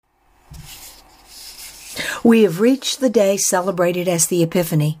We have reached the day celebrated as the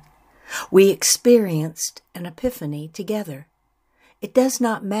Epiphany. We experienced an epiphany together. It does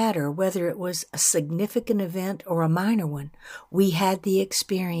not matter whether it was a significant event or a minor one. We had the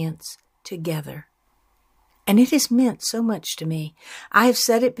experience together. And it has meant so much to me. I have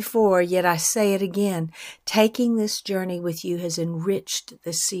said it before, yet I say it again. Taking this journey with you has enriched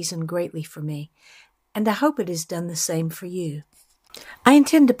this season greatly for me, and I hope it has done the same for you. I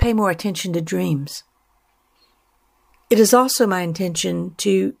intend to pay more attention to dreams. It is also my intention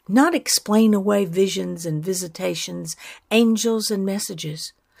to not explain away visions and visitations, angels and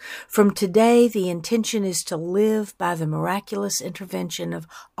messages. From today, the intention is to live by the miraculous intervention of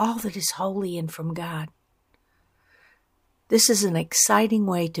all that is holy and from God. This is an exciting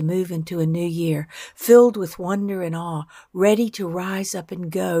way to move into a new year, filled with wonder and awe, ready to rise up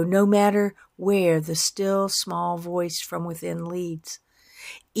and go, no matter where the still small voice from within leads.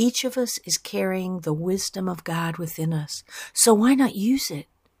 Each of us is carrying the wisdom of God within us, so why not use it?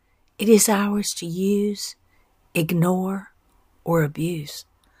 It is ours to use, ignore, or abuse.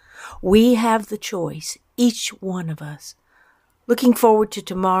 We have the choice, each one of us. Looking forward to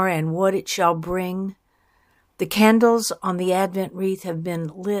tomorrow and what it shall bring. The candles on the Advent wreath have been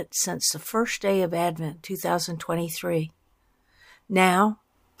lit since the first day of Advent 2023. Now,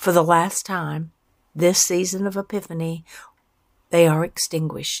 for the last time, this season of Epiphany, they are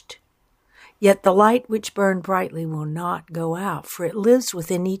extinguished. Yet the light which burned brightly will not go out, for it lives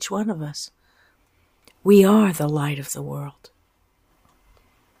within each one of us. We are the light of the world.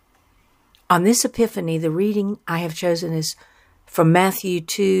 On this Epiphany, the reading I have chosen is from Matthew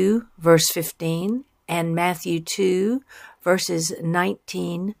 2, verse 15, and Matthew 2, verses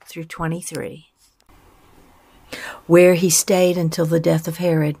 19 through 23, where he stayed until the death of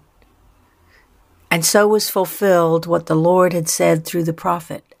Herod. And so was fulfilled what the Lord had said through the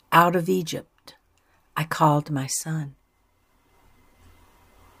prophet, "Out of Egypt I called my son."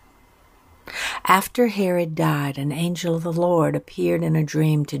 After Herod died, an angel of the Lord appeared in a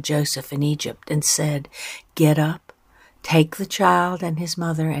dream to Joseph in Egypt and said, "Get up, take the child and his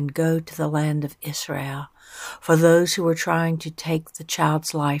mother and go to the land of Israel, for those who are trying to take the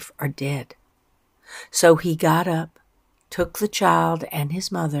child's life are dead." So he got up, took the child and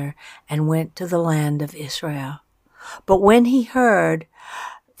his mother, and went to the land of Israel. But when he heard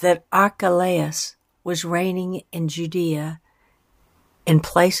that Archelaus was reigning in Judea in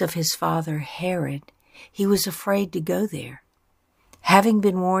place of his father Herod, he was afraid to go there. Having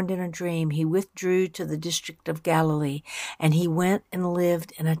been warned in a dream, he withdrew to the district of Galilee, and he went and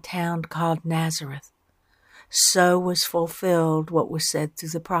lived in a town called Nazareth. So was fulfilled what was said through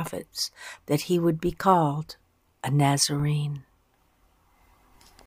the prophets, that he would be called a Nazarene.